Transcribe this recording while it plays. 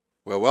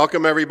Well,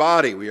 welcome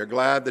everybody. We are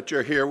glad that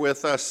you're here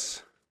with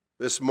us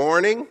this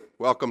morning.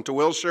 Welcome to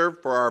Wilshire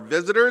for our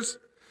visitors.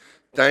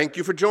 Thank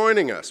you for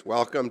joining us.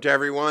 Welcome to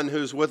everyone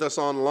who's with us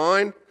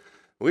online.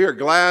 We are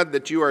glad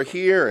that you are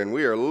here, and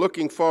we are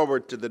looking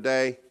forward to the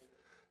day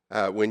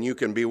when you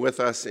can be with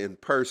us in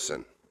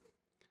person.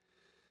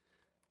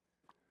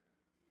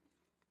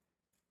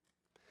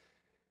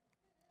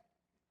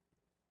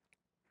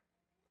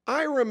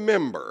 I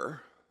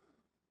remember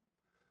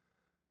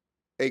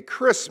a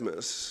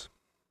Christmas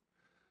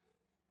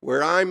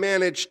where I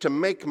managed to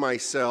make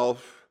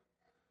myself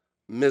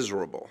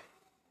miserable.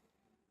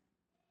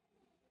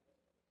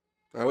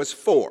 I was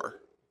 4.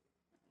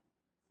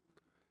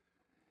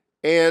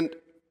 And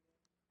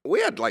we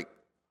had like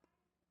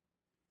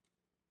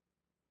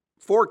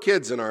 4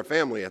 kids in our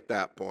family at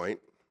that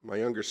point. My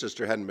younger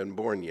sister hadn't been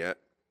born yet.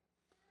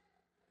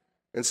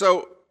 And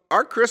so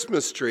our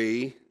Christmas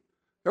tree,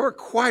 there were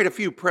quite a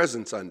few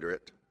presents under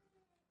it.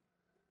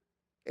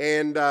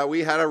 And we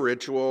had a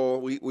ritual.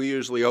 We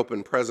usually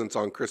open presents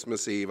on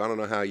Christmas Eve. I don't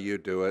know how you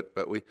do it,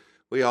 but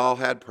we all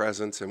had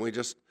presents, and we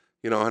just,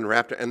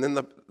 unwrapped it. And then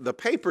the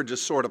paper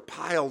just sort of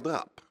piled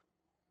up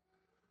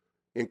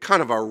in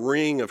kind of a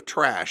ring of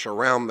trash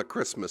around the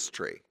Christmas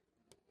tree.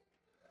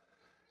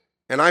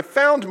 And I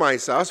found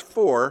myself, I was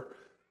 4,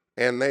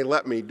 and they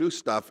let me do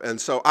stuff. And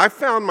so I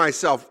found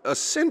myself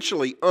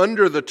essentially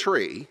under the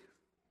tree,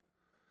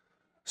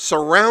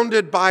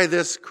 surrounded by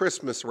this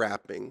Christmas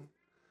wrapping,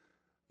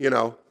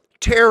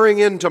 tearing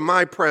into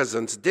my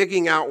presents,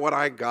 digging out what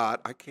I got.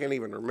 I can't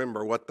even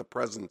remember what the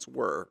presents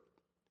were.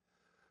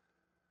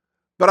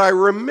 But I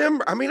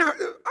remember, I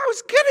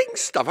was getting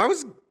stuff.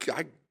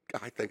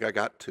 I think I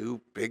got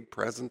 2 big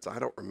presents. I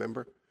don't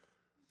remember.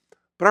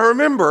 But I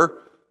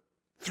remember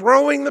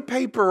throwing the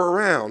paper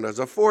around as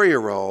a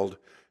 4-year-old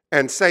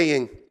and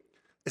saying,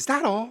 "Is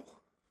that all?"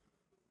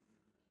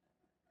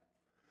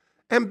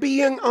 And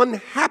being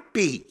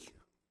unhappy.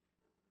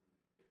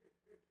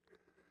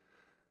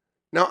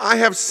 Now, I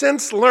have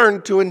since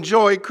learned to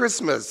enjoy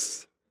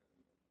Christmas.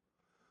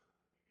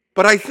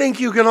 But I think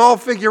you can all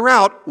figure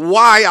out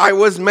why I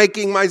was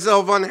making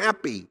myself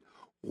unhappy.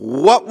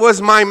 What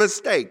was my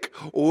mistake?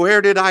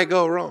 Where did I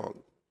go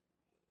wrong?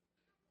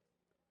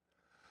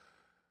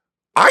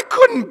 I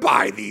couldn't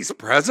buy these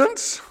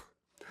presents.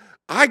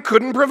 I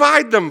couldn't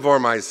provide them for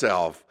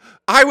myself.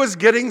 I was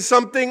getting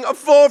something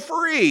for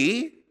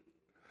free,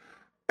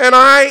 and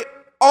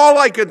all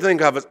I could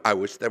think of is, I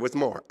wish there was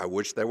more. I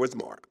wish there was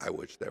more. I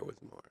wish there was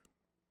more.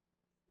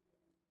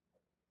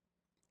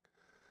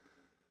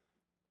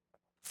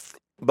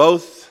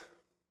 Both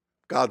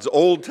God's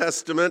Old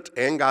Testament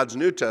and God's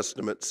New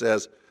Testament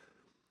says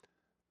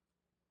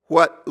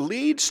what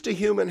leads to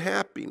human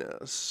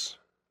happiness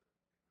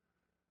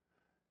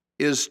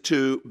is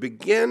to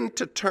begin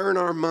to turn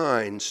our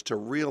minds to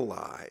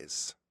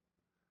realize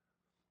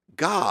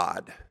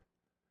God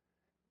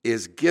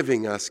is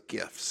giving us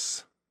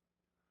gifts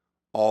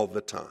all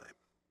the time.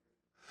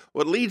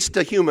 What leads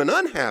to human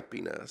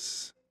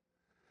unhappiness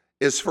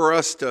is for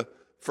us to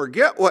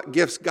forget what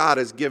gifts God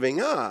is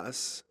giving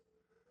us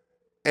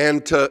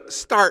and to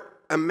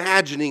start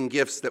imagining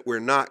gifts that we're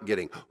not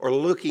getting or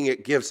looking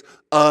at gifts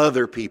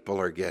other people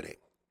are getting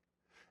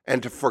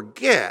and to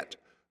forget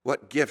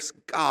what gifts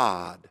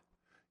God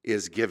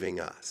is giving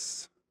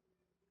us.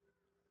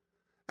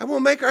 And we'll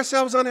make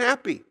ourselves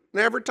unhappy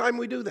every time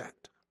we do that.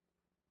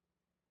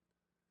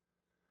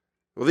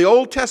 Well, the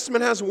Old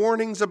Testament has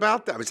warnings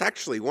about that. It's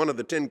actually one of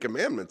the 10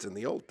 commandments in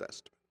the Old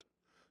Testament.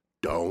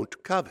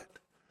 Don't covet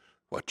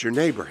what your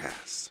neighbor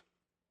has.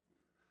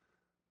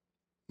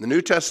 The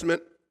New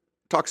Testament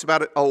talks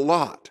about it a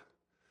lot.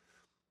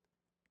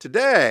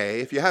 Today,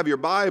 if you have your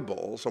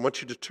Bibles, I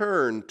want you to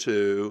turn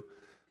to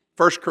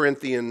 1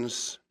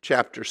 Corinthians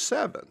chapter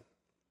 7.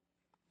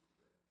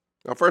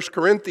 Now, 1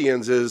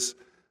 Corinthians is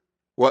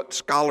what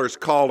scholars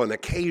call an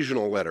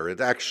occasional letter. It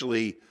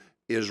actually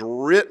is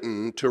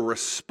written to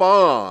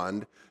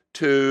respond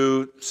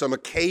to some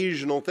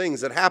occasional things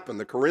that happened.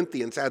 The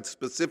Corinthians had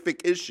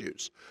specific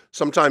issues.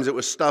 Sometimes it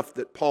was stuff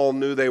that Paul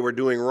knew they were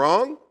doing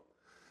wrong,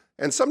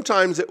 and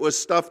sometimes it was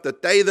stuff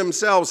that they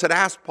themselves had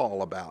asked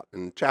Paul about.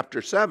 In chapter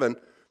 7,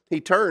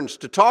 he turns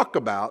to talk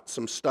about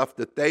some stuff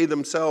that they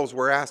themselves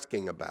were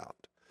asking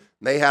about.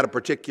 They had a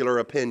particular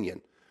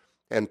opinion,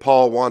 and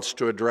Paul wants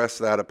to address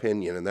that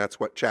opinion, and that's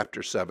what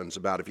chapter 7 is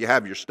about. If you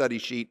have your study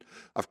sheet,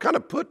 I've kind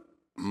of put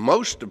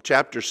most of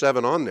chapter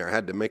 7 on there. I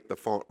had to make the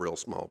font real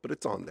small, but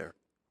it's on there,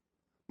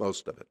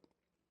 most of it.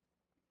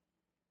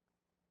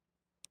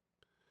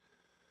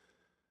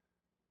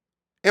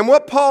 And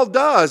what Paul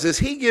does is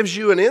he gives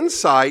you an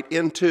insight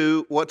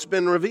into what's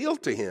been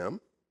revealed to him.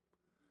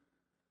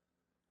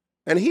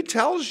 And he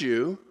tells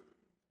you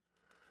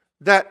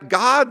that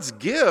God's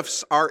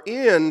gifts are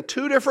in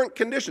 2 different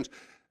conditions.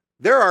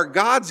 There are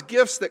God's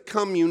gifts that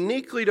come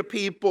uniquely to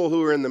people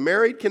who are in the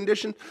married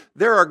condition.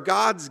 There are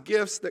God's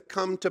gifts that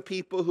come to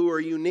people who are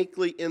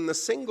uniquely in the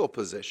single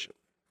position.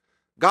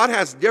 God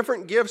has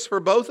different gifts for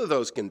both of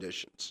those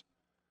conditions.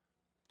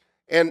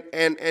 And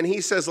he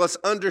says, let's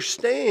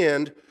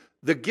understand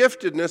the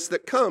giftedness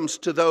that comes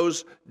to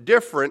those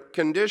different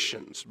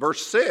conditions.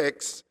 Verse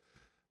 6,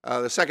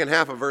 the second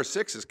half of verse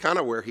 6 is kind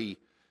of where he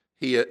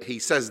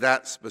says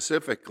that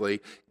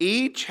specifically.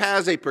 Each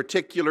has a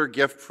particular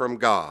gift from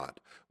God,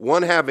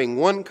 one having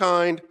one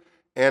kind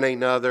and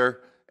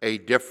another a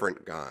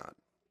different God.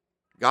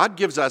 God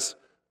gives us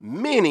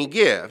many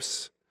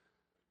gifts,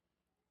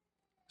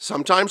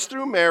 sometimes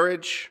through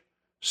marriage,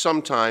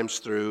 sometimes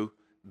through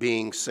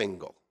being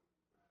single.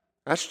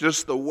 That's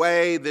just the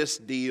way this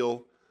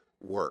deal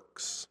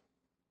works.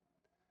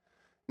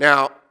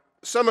 Now,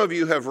 some of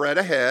you have read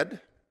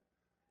ahead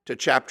to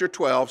chapter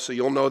 12, so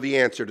you'll know the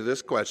answer to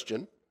this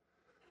question.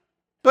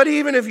 But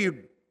even if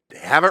you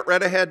haven't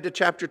read ahead to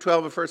chapter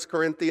 12 of 1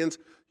 Corinthians,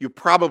 you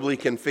probably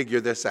can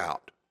figure this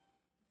out.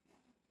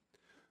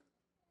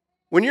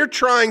 When you're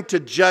trying to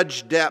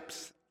judge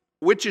depth,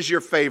 which is your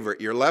favorite,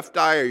 your left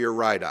eye or your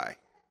right eye?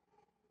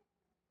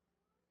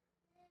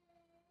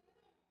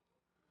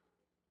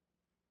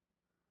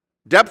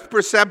 Depth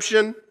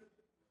perception,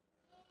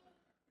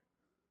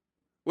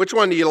 which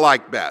one do you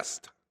like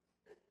best?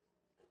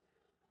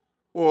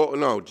 Well,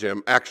 no,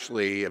 Jim.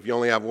 Actually, if you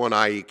only have one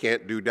eye, you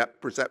can't do depth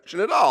perception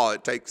at all.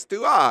 It takes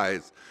two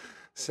eyes.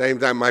 Same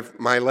time,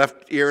 my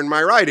left ear and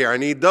my right ear. I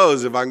need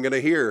those if I'm going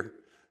to hear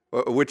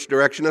which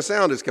direction a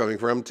sound is coming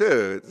from,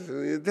 too.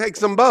 It takes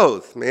them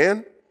both,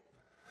 man.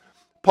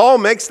 Paul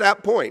makes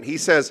that point. He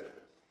says,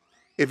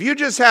 if you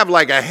just have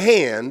like a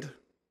hand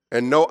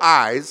and no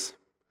eyes,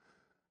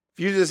 if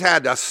you just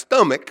had a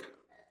stomach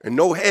and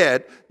no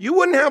head, you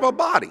wouldn't have a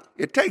body.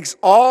 It takes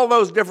all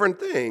those different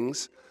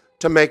things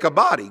to make a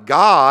body.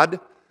 God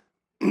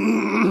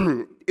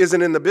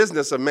isn't in the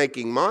business of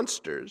making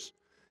monsters.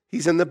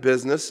 He's in the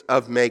business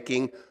of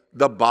making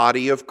the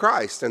body of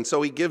Christ. And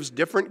so he gives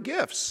different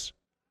gifts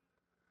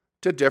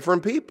to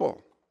different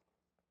people.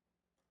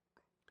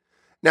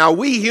 Now,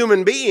 we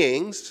human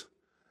beings,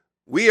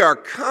 we are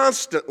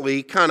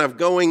constantly kind of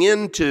going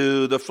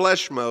into the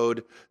flesh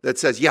mode that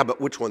says, yeah, but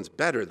which one's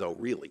better though,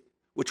 really?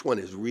 Which one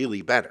is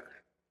really better?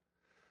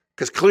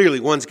 Because clearly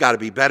one's got to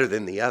be better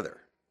than the other.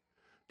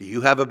 Do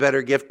you have a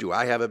better gift? Do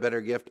I have a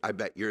better gift? I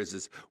bet yours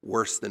is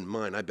worse than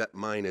mine. I bet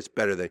mine is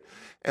better than...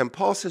 And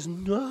Paul says,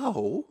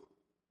 no.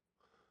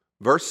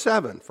 Verse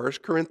 7, 1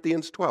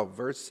 Corinthians 12,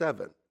 verse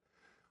 7.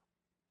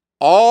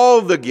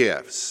 All the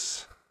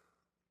gifts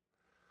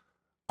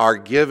are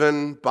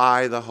given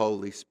by the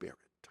Holy Spirit.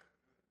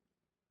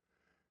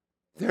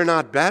 They're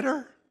not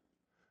better.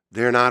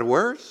 They're not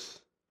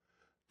worse.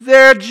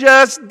 They're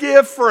just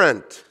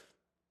different.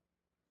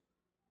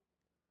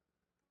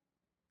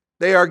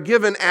 They are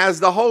given as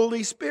the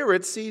Holy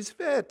Spirit sees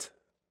fit.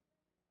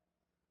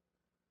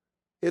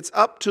 It's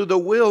up to the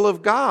will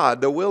of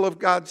God, the will of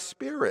God's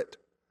Spirit,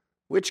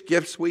 which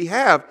gifts we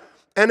have.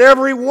 And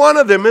every one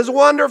of them is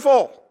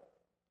wonderful.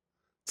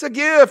 It's a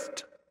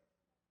gift.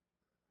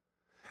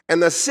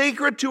 And the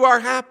secret to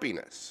our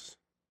happiness,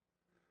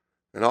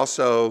 and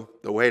also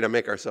the way to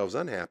make ourselves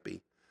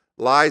unhappy,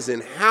 lies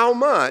in how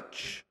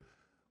much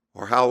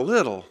or how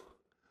little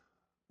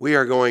we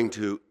are going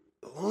to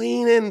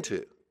lean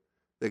into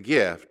the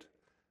gift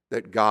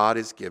that God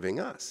is giving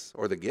us,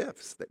 or the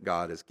gifts that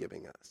God is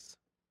giving us.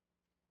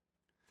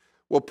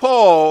 Well,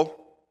 Paul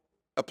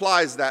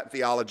applies that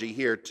theology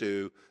here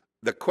to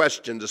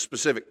the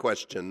specific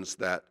questions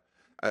that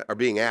are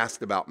being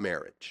asked about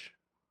marriage.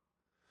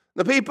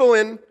 The people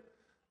in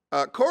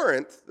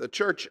Corinth, the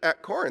church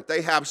at Corinth,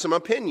 they have some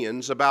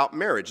opinions about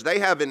marriage. They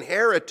have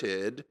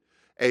inherited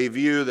a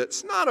view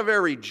that's not a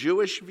very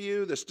Jewish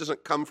view. This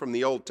doesn't come from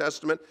the Old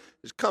Testament.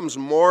 This comes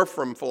more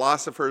from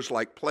philosophers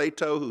like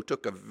Plato, who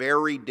took a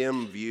very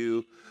dim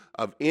view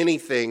of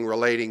anything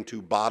relating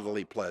to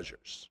bodily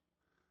pleasures.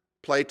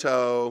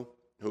 Plato,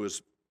 who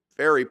was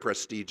very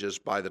prestigious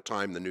by the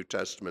time the New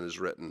Testament is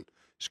written,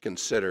 is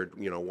considered,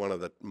 one of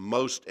the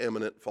most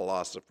eminent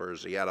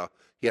philosophers. He had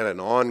an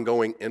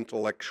ongoing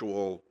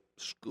intellectual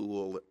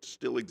school that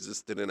still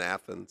existed in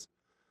Athens.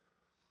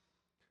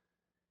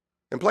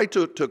 And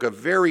Plato took a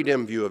very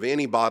dim view of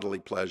any bodily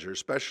pleasure,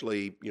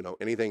 especially,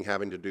 anything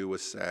having to do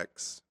with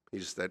sex. He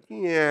just said,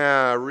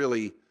 a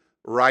really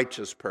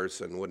righteous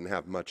person wouldn't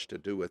have much to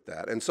do with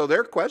that. And so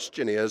their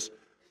question is,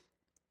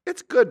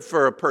 it's good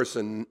for a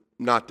person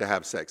not to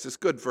have sex. It's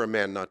good for a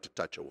man not to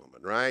touch a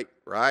woman, right?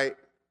 Right?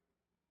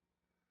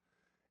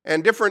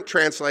 And different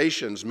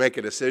translations make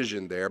a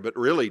decision there, but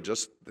really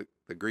just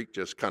the Greek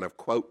just kind of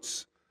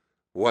quotes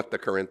what the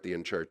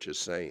Corinthian church is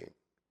saying.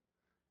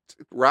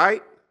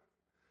 Right?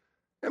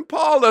 And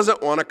Paul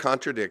doesn't want to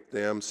contradict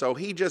them, so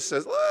he just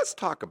says, let's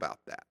talk about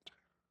that.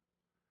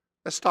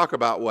 Let's talk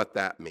about what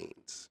that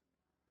means.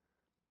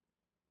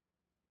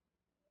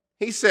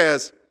 He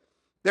says,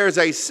 there's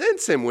a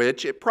sense in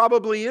which it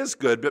probably is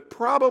good, but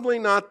probably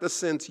not the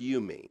sense you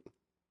mean.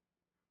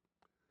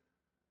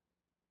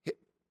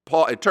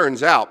 It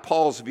turns out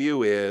Paul's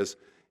view is,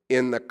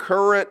 in the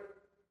current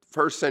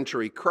first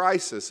century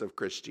crisis of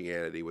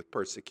Christianity with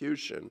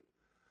persecution,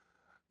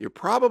 you're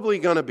probably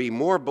going to be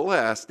more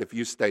blessed if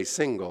you stay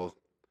single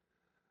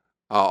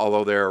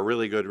Although there are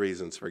really good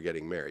reasons for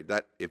getting married.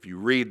 That, if you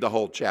read the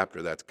whole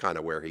chapter, that's kind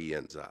of where he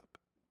ends up.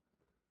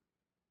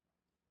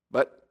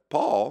 But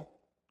Paul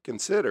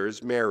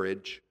considers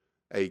marriage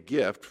a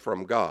gift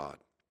from God.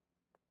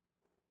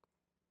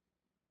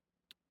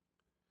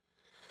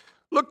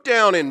 Look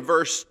down in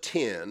verse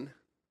 10,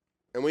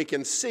 and we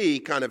can see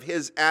kind of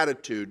his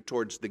attitude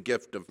towards the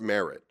gift of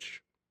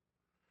marriage.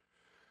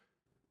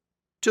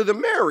 To the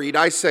married,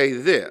 I say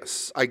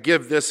this, I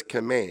give this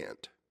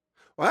command.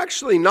 Well,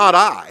 actually, not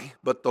I,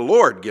 but the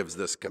Lord gives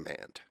this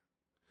command.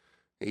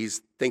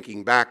 He's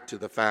thinking back to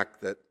the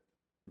fact that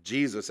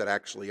Jesus had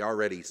actually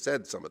already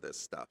said some of this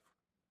stuff.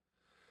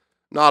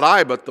 Not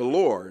I, but the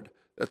Lord,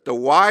 that the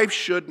wife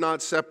should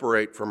not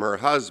separate from her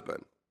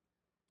husband.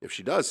 If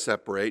she does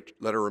separate,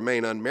 let her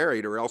remain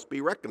unmarried or else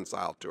be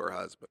reconciled to her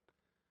husband.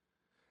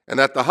 And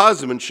that the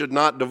husband should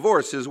not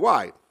divorce his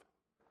wife.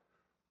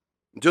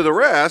 To the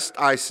rest,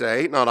 I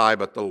say, not I,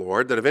 but the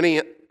Lord, that if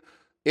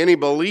any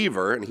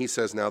believer, and he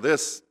says, now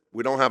this,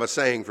 we don't have a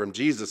saying from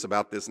Jesus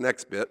about this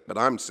next bit, but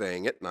I'm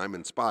saying it and I'm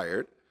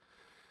inspired.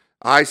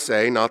 I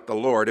say, not the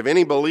Lord, if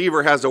any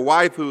believer has a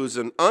wife who's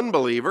an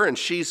unbeliever and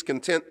she's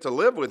content to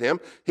live with him,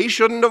 he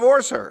shouldn't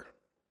divorce her.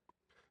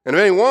 And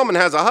if any woman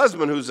has a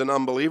husband who's an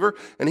unbeliever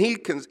and he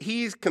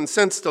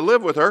consents to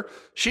live with her,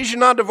 she should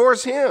not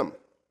divorce him.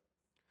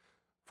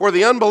 For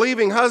the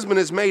unbelieving husband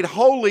is made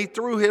holy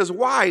through his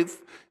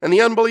wife, and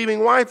the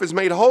unbelieving wife is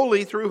made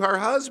holy through her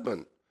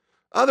husband.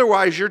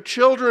 Otherwise, your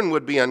children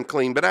would be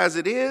unclean, but as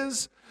it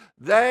is,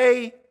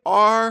 they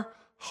are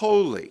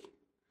holy.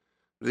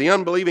 If the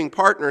unbelieving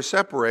partner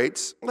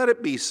separates, let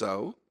it be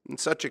so. In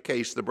such a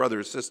case, the brother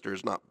or sister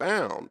is not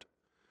bound.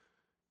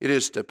 It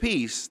is to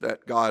peace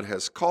that God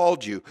has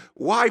called you.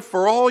 Wife,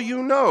 for all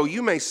you know,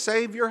 you may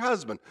save your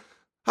husband.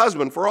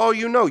 Husband, for all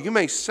you know, you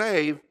may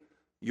save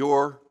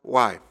your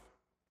wife.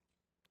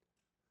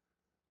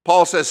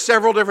 Paul says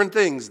several different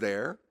things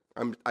there.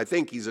 I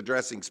think he's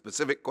addressing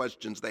specific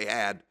questions they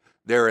had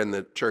there in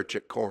the church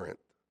at Corinth.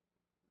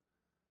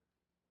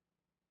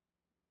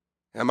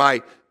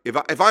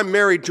 If I'm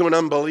married to an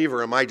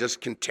unbeliever, am I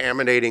just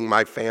contaminating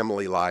my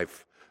family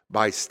life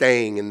by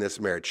staying in this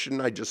marriage?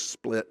 Shouldn't I just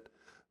split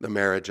the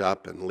marriage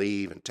up and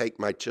leave and take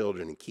my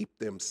children and keep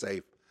them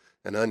safe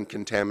and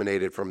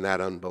uncontaminated from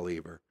that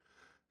unbeliever?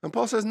 And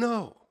Paul says,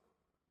 no.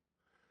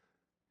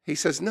 He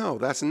says, no,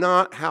 that's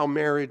not how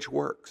marriage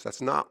works.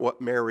 That's not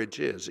what marriage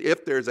is.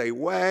 If there's a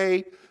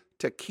way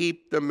to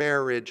keep the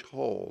marriage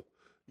whole,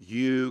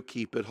 you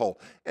keep it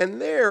whole.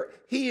 And there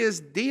he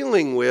is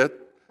dealing with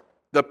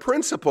the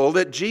principle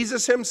that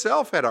Jesus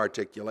himself had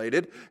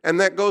articulated, and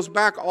that goes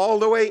back all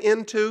the way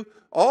into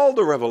all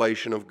the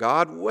revelation of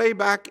God, way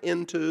back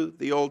into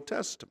the Old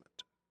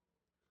Testament.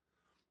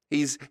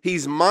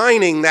 He's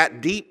mining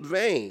that deep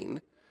vein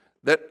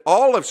that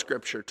all of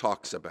Scripture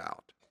talks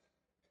about.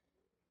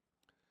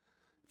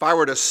 If I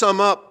were to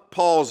sum up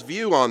Paul's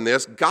view on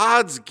this,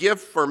 God's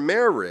gift for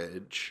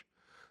marriage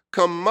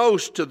come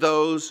most to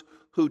those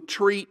who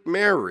treat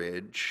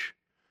marriage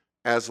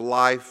as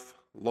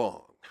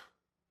lifelong.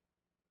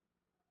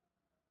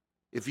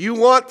 If you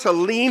want to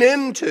lean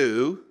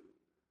into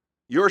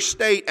your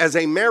state as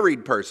a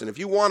married person, if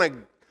you want to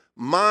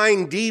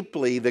mine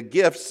deeply the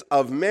gifts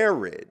of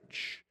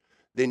marriage,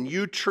 then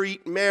you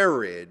treat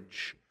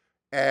marriage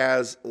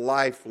as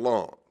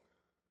lifelong.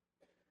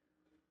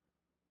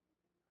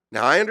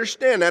 Now, I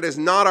understand that is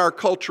not our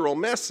cultural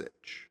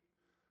message.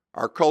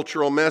 Our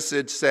cultural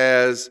message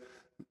says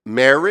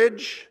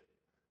marriage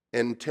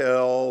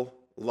until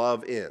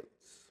love ends.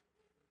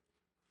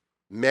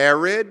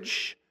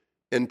 Marriage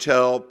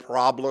until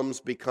problems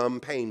become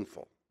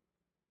painful.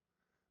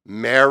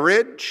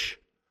 Marriage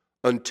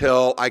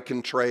until I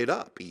can trade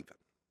up even.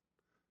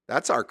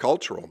 That's our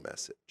cultural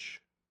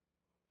message.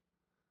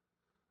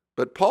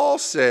 But Paul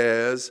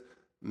says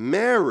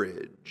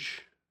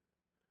marriage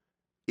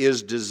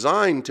is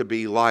designed to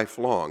be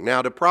lifelong.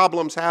 Now, do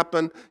problems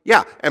happen?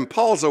 Yeah, and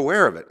Paul's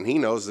aware of it, and he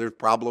knows there's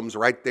problems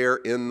right there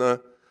in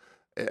the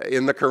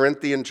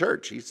Corinthian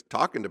church. He's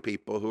talking to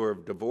people who are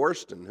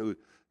divorced and who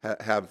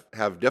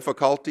have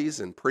difficulties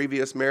in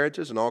previous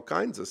marriages and all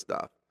kinds of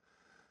stuff.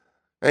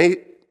 And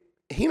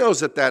he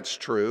knows that that's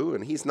true,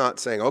 and he's not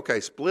saying, okay,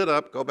 split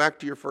up, go back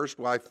to your first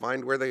wife,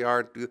 find where they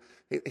are.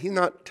 He's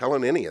not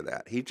telling any of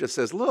that. He just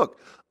says, look,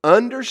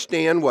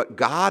 understand what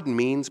God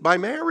means by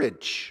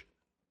marriage.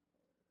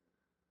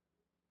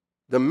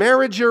 The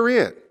marriage you're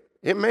in,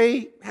 it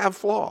may have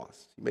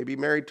flaws. You may be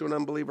married to an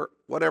unbeliever,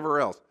 whatever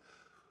else.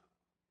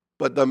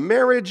 But the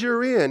marriage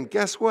you're in,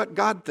 guess what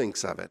God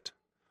thinks of it?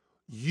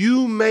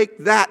 You make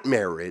that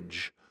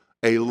marriage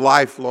a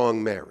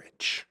lifelong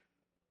marriage.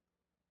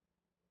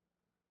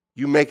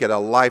 You make it a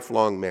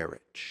lifelong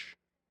marriage.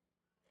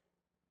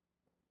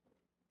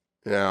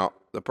 Now,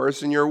 the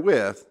person you're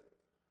with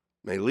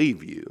may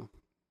leave you,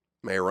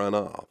 may run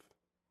off.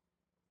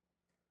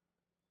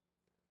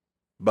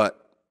 But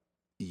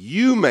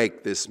you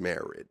make this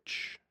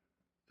marriage,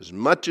 as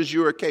much as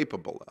you are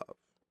capable of,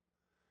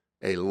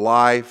 a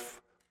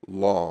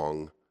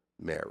lifelong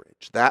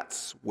marriage.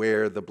 That's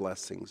where the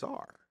blessings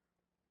are.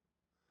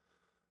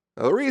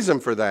 Now, the reason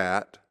for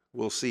that,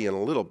 we'll see in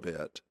a little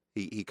bit.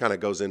 He kind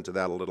of goes into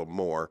that a little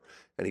more,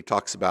 and he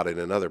talks about it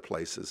in other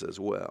places as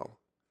well.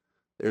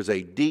 There's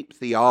a deep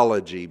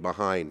theology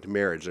behind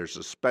marriage. There's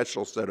a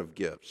special set of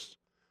gifts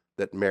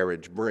that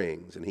marriage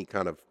brings, and he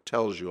kind of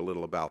tells you a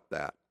little about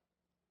that.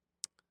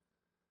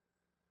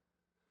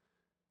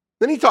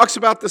 Then he talks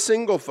about the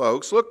single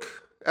folks. Look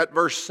at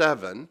verse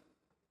 7.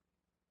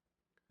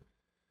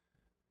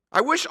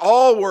 I wish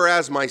all were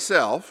as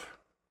myself,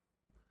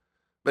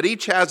 but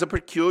each has a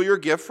peculiar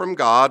gift from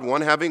God,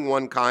 one having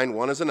one kind,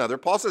 one as another.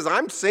 Paul says,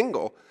 I'm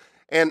single,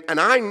 and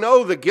I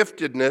know the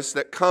giftedness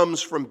that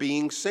comes from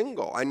being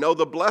single. I know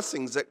the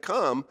blessings that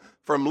come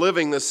from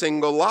living the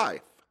single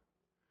life.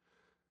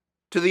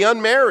 To the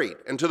unmarried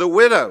and to the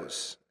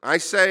widows, I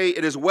say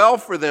it is well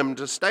for them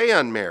to stay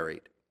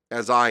unmarried,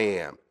 as I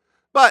am.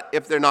 But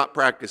if they're not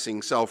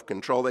practicing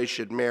self-control, they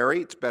should marry.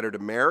 It's better to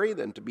marry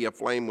than to be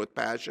aflame with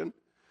passion.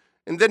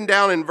 And then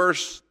down in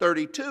verse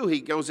 32,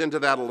 he goes into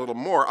that a little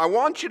more. I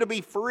want you to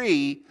be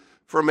free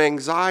from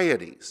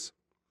anxieties.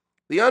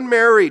 The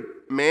unmarried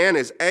man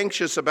is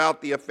anxious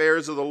about the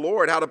affairs of the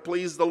Lord, how to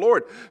please the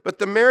Lord. But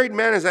the married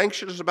man is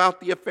anxious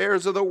about the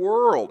affairs of the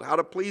world, how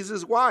to please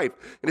his wife.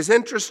 And his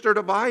interests are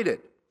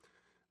divided.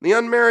 The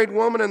unmarried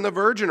woman and the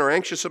virgin are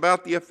anxious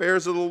about the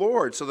affairs of the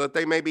Lord, so that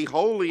they may be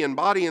holy in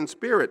body and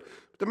spirit.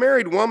 But the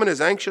married woman is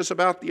anxious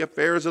about the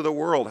affairs of the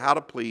world, how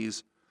to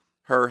please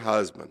her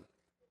husband.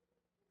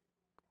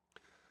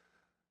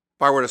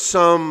 If I were to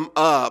sum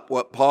up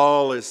what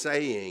Paul is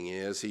saying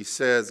is, he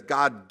says,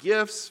 God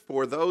gifts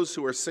for those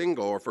who are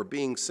single or for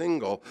being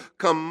single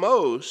come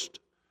most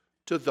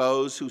to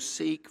those who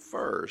seek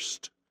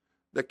first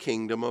the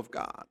kingdom of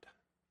God.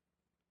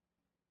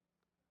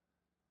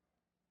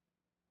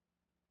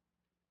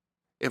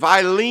 If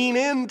I lean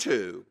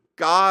into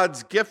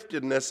God's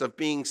giftedness of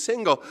being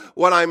single,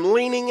 what I'm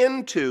leaning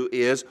into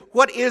is,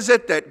 what is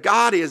it that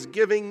God is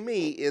giving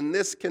me in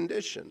this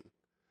condition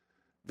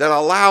that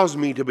allows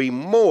me to be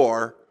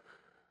more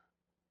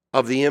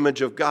of the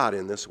image of God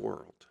in this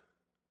world?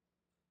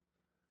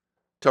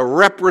 To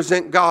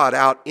represent God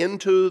out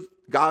into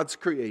God's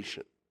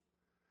creation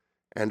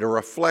and to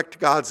reflect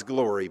God's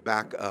glory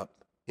back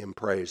up in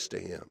praise to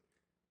Him.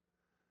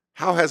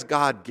 How has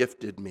God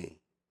gifted me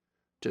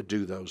to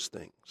do those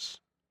things?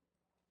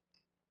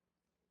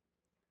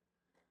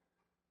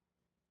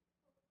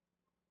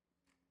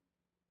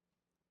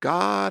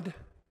 God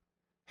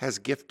has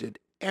gifted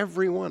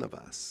every one of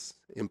us,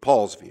 in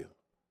Paul's view,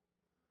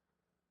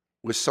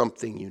 with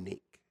something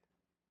unique.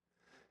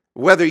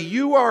 Whether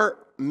you are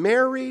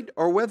married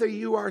or whether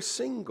you are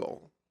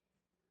single,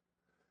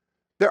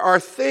 there are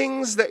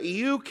things that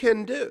you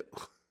can do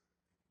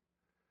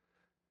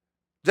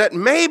that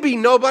maybe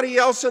nobody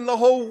else in the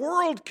whole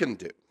world can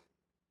do.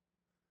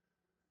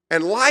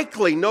 And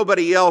likely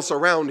nobody else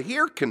around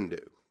here can do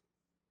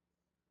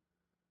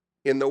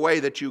in the way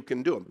that you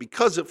can do them,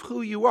 because of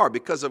who you are,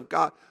 because of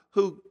God,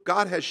 who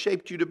God has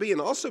shaped you to be, and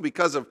also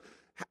because of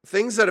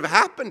things that have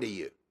happened to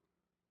you.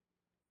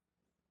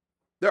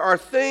 There are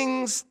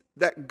things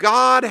that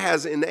God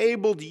has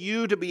enabled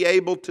you to be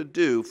able to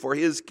do for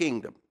His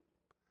kingdom.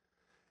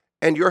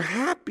 And your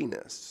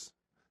happiness,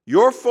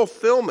 your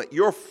fulfillment,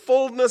 your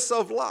fullness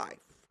of life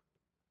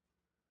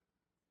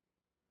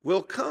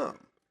will come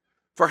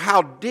for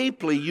how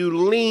deeply you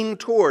lean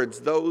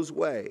towards those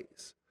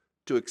ways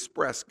to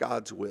express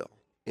God's will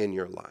in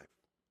your life.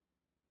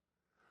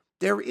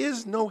 There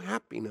is no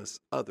happiness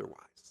otherwise.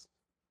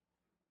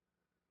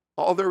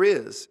 All there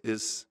is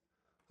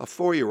a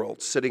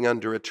 4-year-old sitting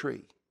under a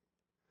tree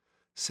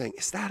saying,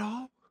 "Is that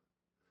all?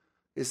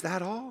 Is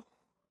that all?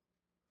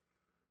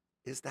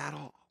 Is that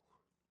all?"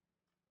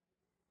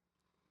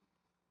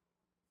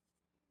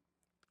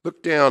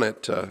 Look down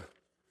at,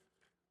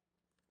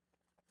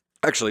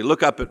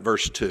 look up at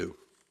verse 2.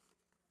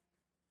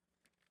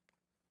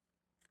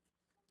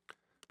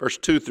 Verse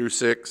 2 through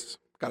 6.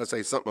 Got to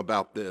say something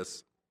about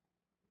this.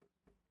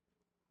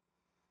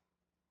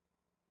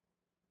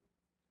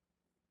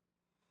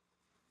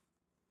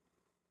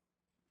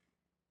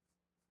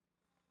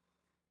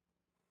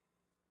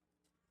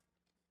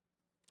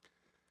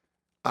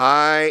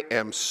 I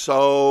am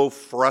so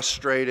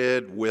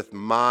frustrated with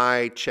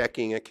my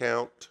checking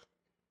account.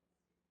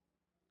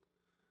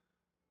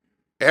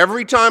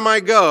 Every time I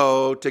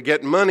go to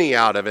get money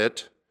out of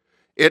it,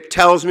 it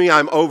tells me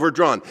I'm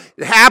overdrawn.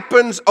 It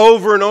happens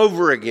over and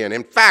over again.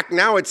 In fact,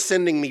 now it's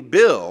sending me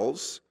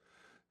bills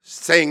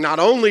saying not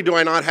only do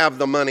I not have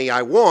the money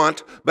I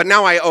want, but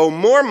now I owe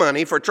more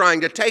money for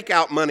trying to take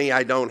out money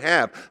I don't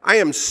have. I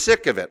am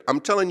sick of it.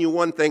 I'm telling you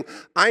one thing,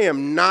 I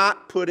am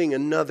not putting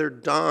another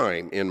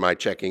dime in my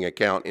checking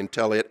account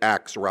until it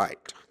acts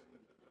right.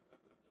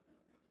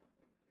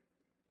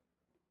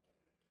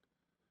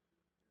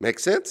 Make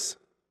sense?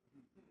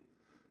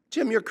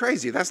 Jim, you're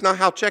crazy. That's not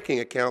how checking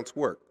accounts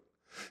work.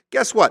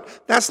 Guess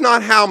what? That's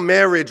not how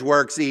marriage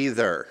works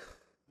either.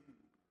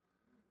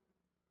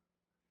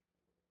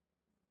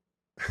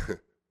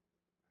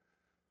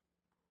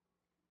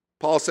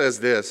 Paul says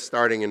this,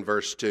 starting in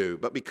verse 2,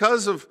 but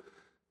because of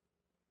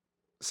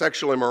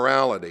sexual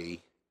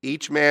immorality,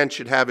 Each man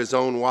should have his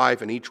own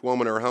wife and each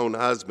woman her own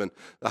husband.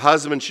 The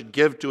husband should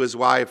give to his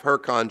wife her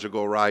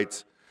conjugal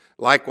rights.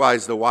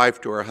 Likewise, the wife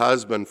to her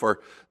husband.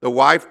 For the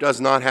wife does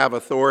not have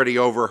authority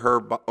over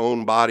her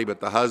own body, but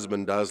the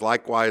husband does.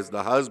 Likewise,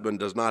 the husband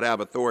does not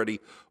have authority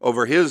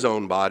over his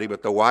own body,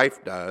 but the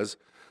wife does.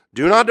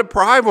 Do not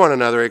deprive one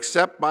another,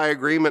 except by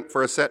agreement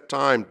for a set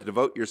time, to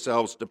devote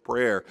yourselves to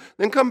prayer.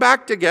 Then come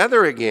back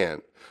together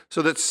again,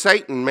 so that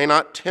Satan may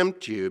not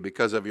tempt you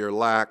because of your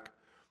lack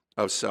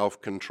of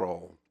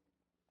self-control.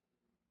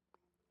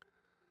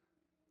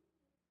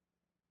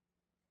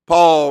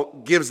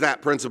 Paul gives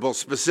that principle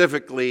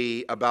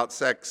specifically about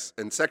sex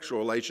and sexual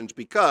relations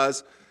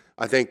because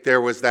I think there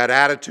was that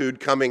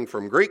attitude coming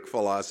from Greek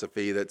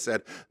philosophy that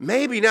said,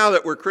 maybe now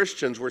that we're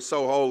Christians, we're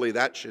so holy,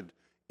 that should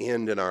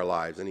end in our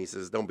lives. And he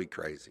says, don't be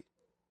crazy.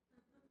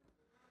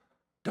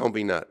 Don't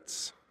be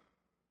nuts.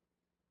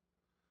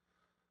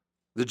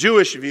 The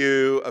Jewish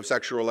view of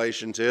sexual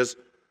relations is,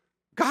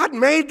 God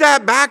made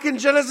that back in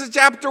Genesis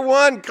chapter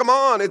 1. Come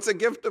on, it's a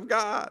gift of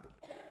God.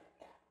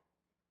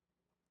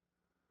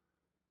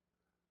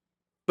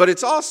 But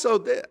it's also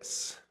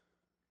this.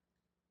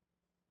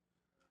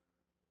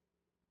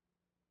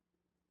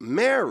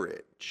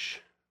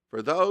 Marriage,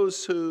 for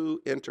those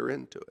who enter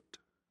into it,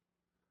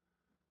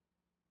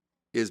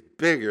 is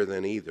bigger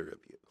than either of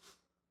you.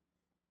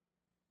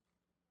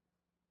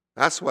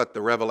 That's what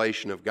the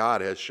revelation of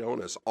God has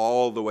shown us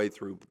all the way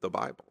through the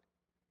Bible.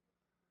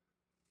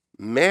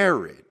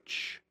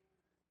 Marriage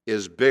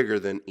is bigger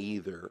than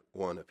either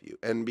one of you.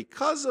 And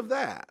because of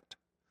that,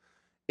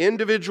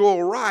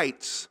 individual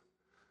rights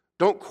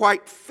don't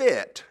quite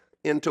fit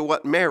into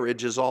what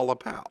marriage is all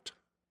about.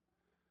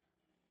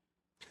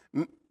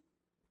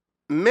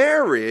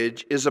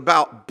 Marriage is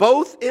about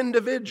both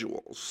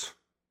individuals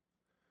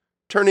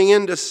turning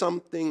into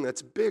something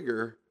that's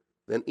bigger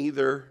than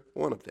either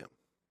one of them.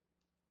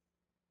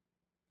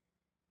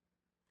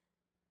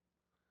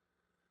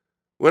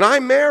 When I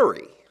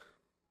marry,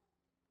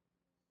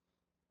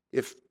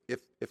 if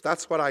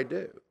that's what I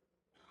do,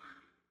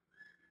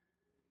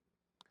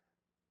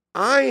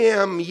 I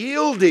am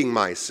yielding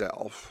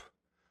myself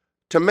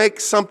to make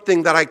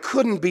something that I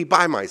couldn't be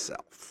by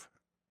myself.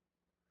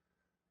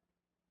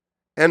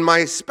 And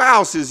my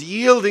spouse is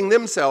yielding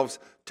themselves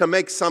to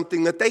make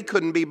something that they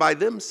couldn't be by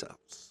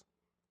themselves.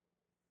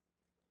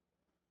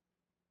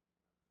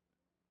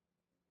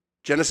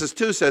 Genesis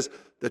 2 says,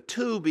 the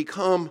two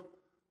become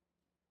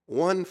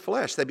one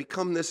flesh. They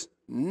become this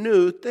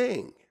new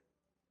thing.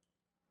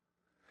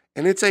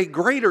 And it's a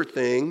greater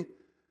thing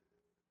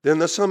than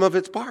the sum of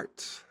its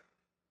parts.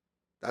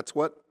 That's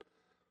what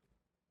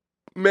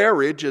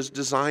marriage is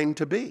designed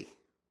to be.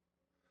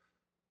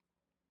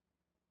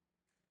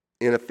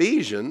 In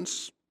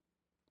Ephesians,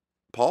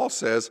 Paul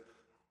says,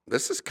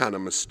 this is kind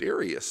of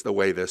mysterious the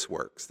way this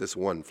works, this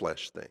one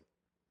flesh thing.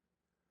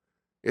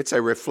 It's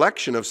a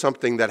reflection of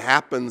something that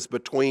happens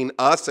between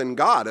us and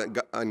God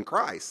and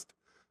Christ.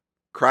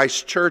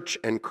 Christ's church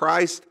and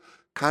Christ,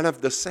 kind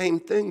of the same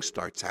thing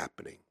starts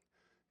happening.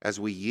 As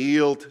we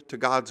yield to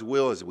God's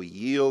will, as we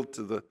yield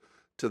to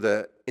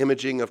the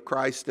imaging of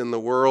Christ in the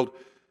world,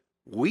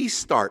 we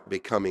start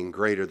becoming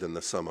greater than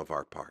the sum of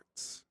our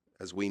parts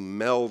as we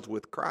meld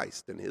with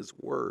Christ and His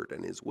Word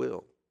and His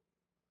will.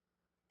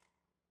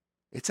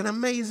 It's an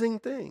amazing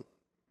thing.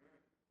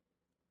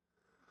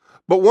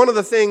 But one of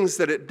the things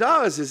that it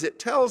does is it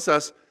tells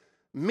us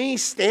me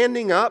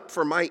standing up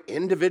for my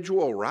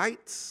individual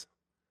rights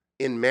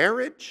in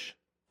marriage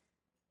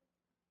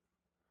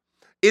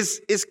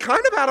is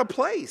kind of out of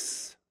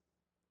place.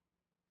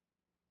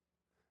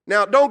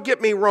 Now, don't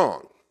get me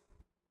wrong.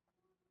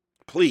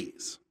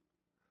 Please.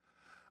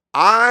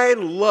 I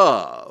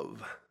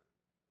love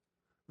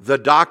the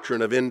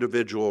doctrine of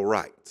individual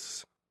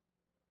rights.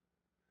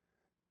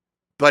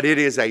 But it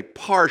is a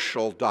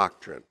partial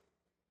doctrine.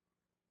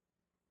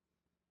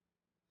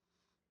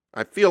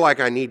 I feel like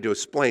I need to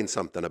explain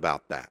something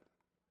about that.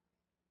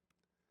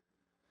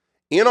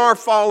 In our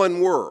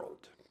fallen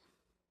world,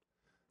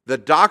 the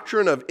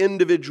doctrine of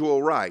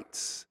individual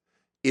rights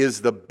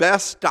is the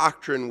best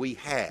doctrine we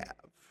have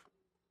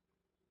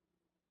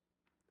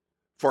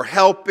for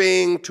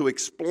helping to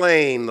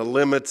explain the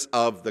limits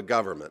of the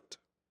government.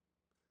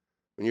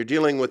 When you're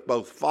dealing with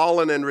both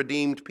fallen and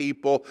redeemed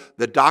people,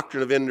 the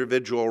doctrine of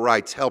individual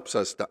rights helps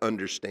us to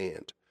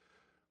understand.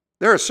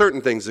 There are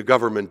certain things the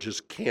government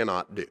just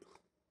cannot do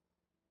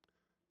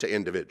to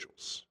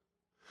individuals.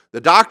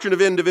 The doctrine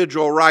of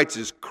individual rights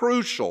is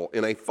crucial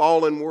in a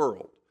fallen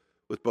world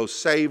with both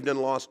saved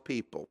and lost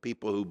people,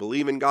 people who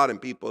believe in God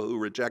and people who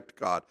reject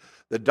God.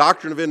 The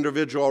doctrine of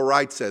individual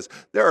rights says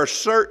there are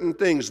certain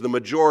things the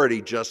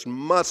majority just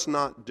must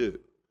not do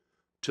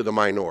to the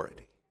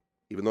minority,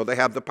 even though they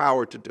have the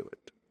power to do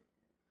it.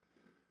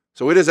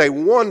 So it is a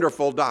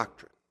wonderful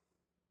doctrine,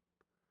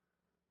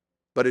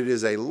 but it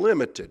is a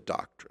limited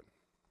doctrine.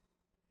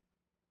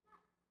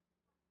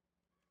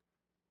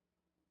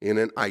 In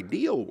an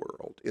ideal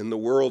world, in the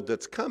world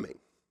that's coming,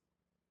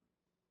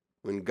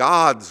 when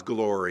God's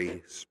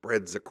glory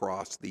spreads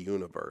across the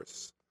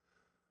universe,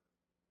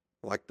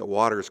 like the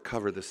waters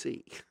cover the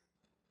sea,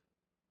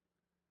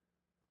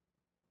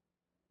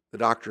 the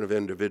doctrine of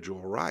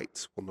individual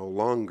rights will no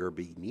longer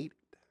be needed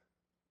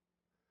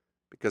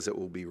because it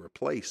will be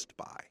replaced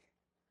by,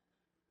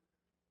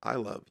 I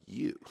love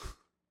you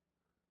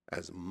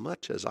as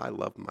much as I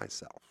love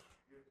myself.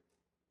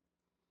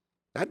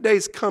 That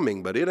day's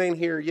coming, but it ain't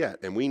here yet,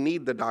 and we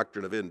need the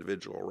doctrine of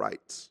individual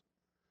rights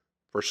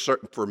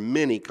for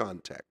many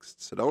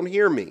contexts. So don't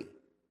hear me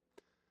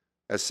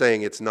as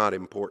saying it's not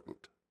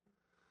important.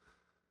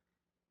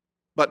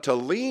 But to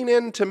lean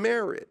into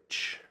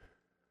marriage,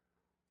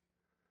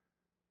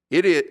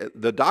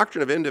 the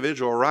doctrine of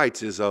individual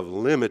rights is of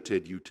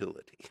limited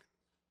utility,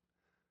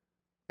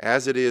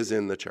 as it is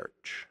in the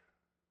church.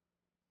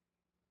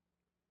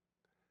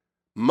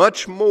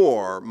 Much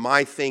more,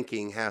 my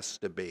thinking has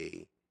to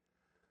be,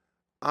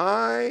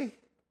 I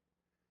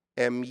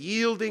am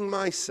yielding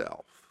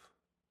myself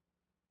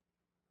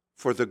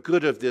for the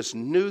good of this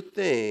new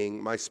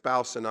thing my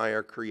spouse and I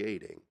are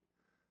creating,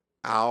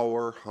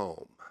 our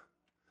home,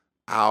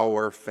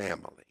 our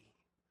family,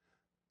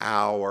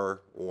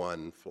 our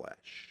one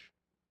flesh.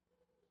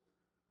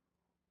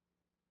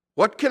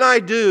 What can I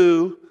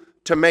do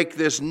to make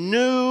this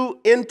new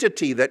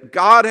entity that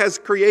God has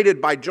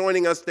created by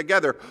joining us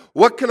together?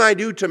 What can I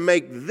do to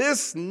make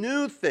this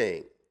new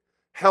thing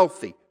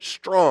healthy,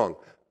 strong,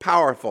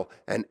 powerful,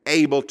 and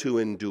able to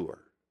endure?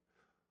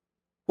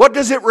 What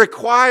does it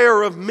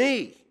require of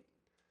me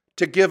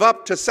to give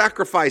up, to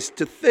sacrifice,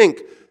 to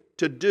think,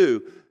 to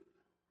do,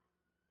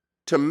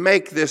 to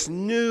make this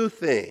new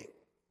thing,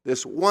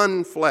 this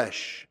one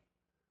flesh,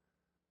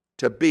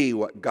 to be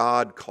what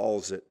God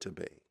calls it to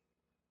be?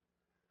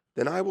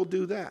 Then I will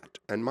do that.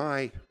 And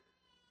my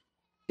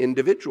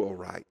individual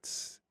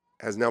rights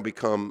has now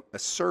become a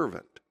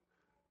servant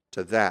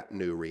to that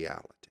new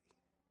reality.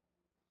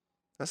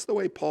 That's the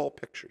way Paul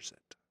pictures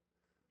it.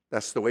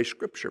 That's the way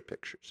Scripture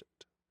pictures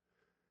it.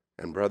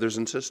 And brothers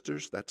and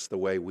sisters, that's the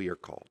way we are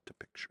called to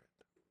picture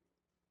it.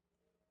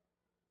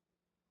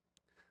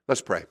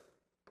 Let's pray.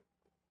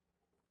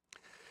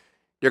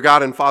 Dear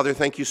God and Father,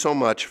 thank you so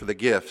much for the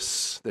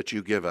gifts that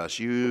you give us.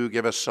 You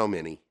give us so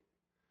many.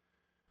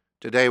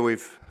 Today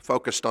we've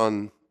focused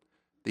on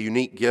the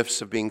unique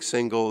gifts of being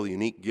single, the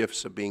unique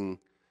gifts of being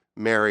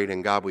married,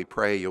 and God, we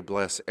pray you'll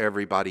bless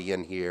everybody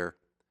in here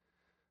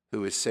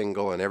who is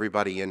single and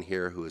everybody in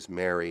here who is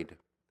married.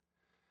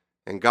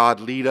 And God,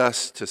 lead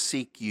us to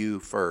seek you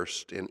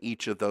first in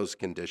each of those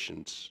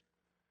conditions.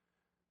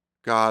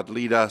 God,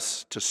 lead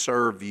us to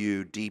serve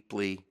you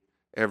deeply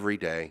every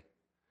day.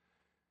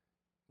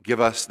 Give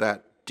us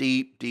that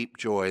deep, deep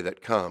joy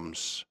that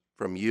comes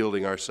from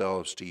yielding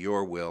ourselves to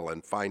your will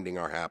and finding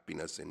our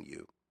happiness in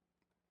you.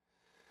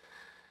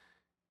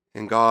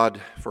 And God,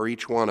 for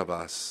each one of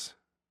us,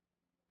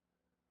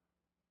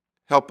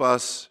 help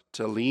us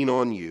to lean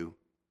on you.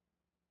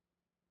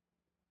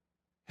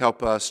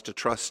 Help us to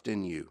trust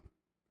in you.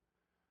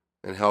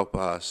 And help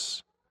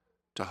us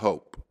to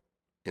hope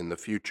in the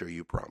future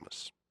you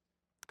promise.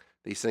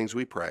 These things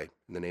we pray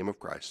in the name of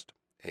Christ.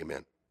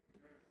 Amen.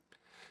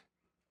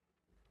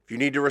 If you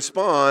need to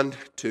respond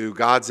to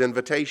God's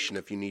invitation,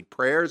 if you need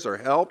prayers or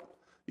help,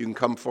 you can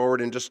come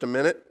forward in just a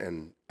minute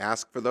and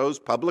ask for those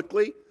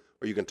publicly,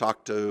 or you can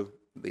talk to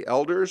the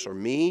elders or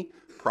me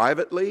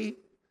privately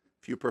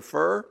if you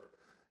prefer.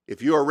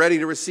 If you are ready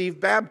to receive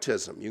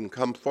baptism, you can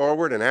come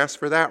forward and ask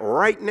for that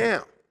right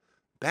now.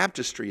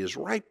 Baptistry is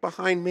right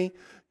behind me.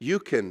 You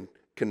can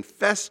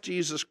confess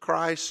Jesus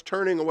Christ,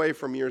 turning away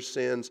from your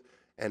sins,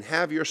 and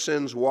have your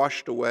sins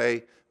washed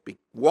away.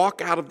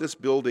 Walk out of this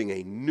building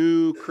a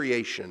new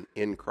creation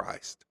in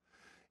Christ.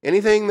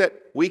 Anything that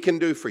we can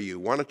do for you,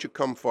 why don't you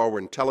come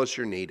forward and tell us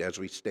your need as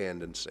we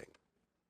stand and sing.